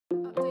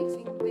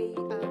using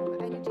the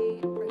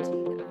energy,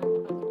 protein and other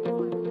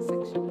requirements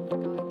section of the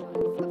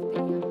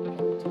guideline of the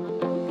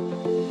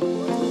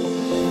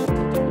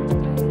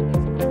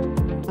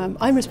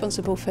handbook. I'm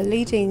responsible for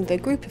leading the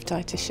group of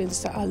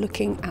dietitians that are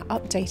looking at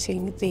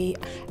updating the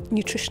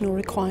nutritional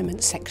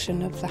requirements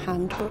section of the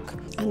handbook,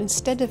 and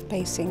instead of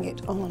basing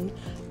it on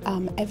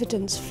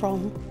evidence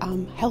from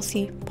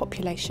healthy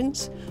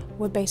populations,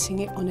 we're basing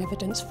it on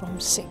evidence from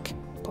sick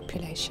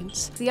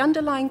populations. The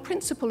underlying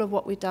principle of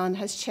what we've done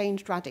has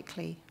changed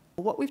radically.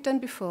 What we've done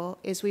before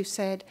is we've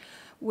said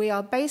we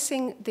are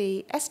basing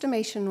the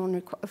estimation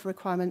of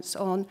requirements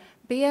on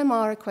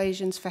BMR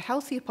equations for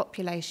healthier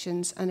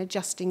populations and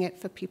adjusting it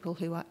for people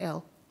who are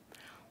ill.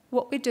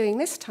 What we're doing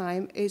this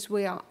time is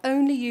we are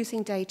only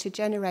using data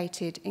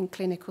generated in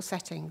clinical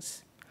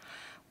settings.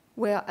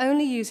 We are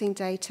only using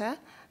data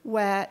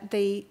where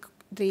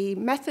the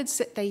methods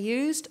that they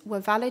used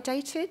were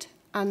validated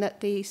and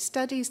that the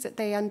studies that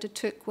they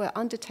undertook were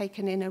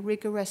undertaken in a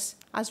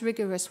as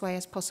rigorous way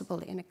as possible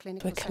in a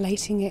clinical setting. We're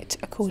collating it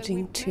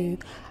according to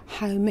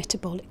how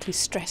metabolically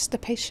stressed the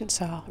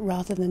patients are,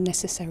 rather than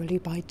necessarily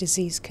by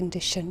disease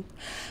condition.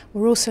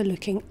 We're also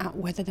looking at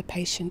whether the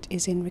patient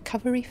is in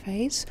recovery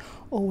phase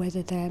or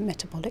whether they're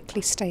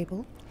metabolically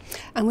stable.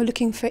 And we're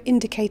looking for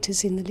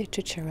indicators in the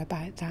literature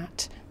about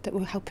that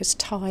will help us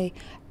tie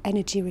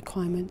energy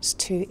requirements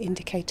to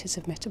indicators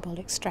of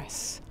metabolic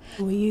stress.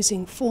 We're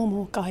using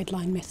formal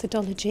guideline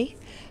methodology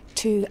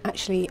to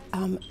actually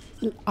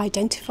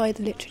identify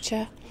the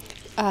literature,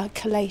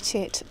 collate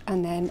it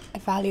and then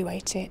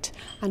evaluate it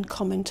and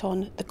comment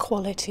on the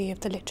quality of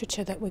the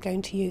literature that we're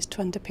going to use to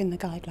underpin the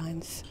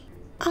guidelines.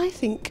 I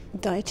think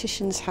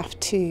dietitians have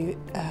to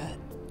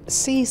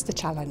seize the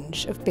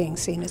challenge of being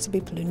seen as the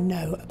people who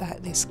know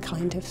about this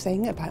kind of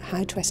thing, about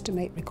how to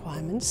estimate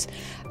requirements,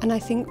 and I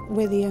think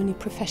we're the only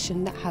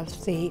profession that have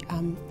the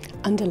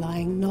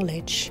underlying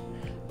knowledge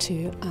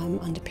to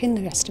underpin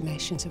their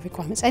estimations of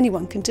requirements.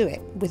 Anyone can do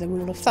it with a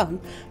rule of thumb,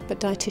 but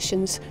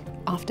dietitians,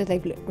 after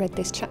they've read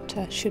this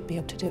chapter, should be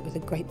able to do it with a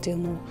great deal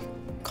more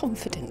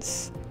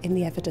confidence in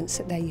the evidence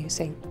that they're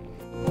using.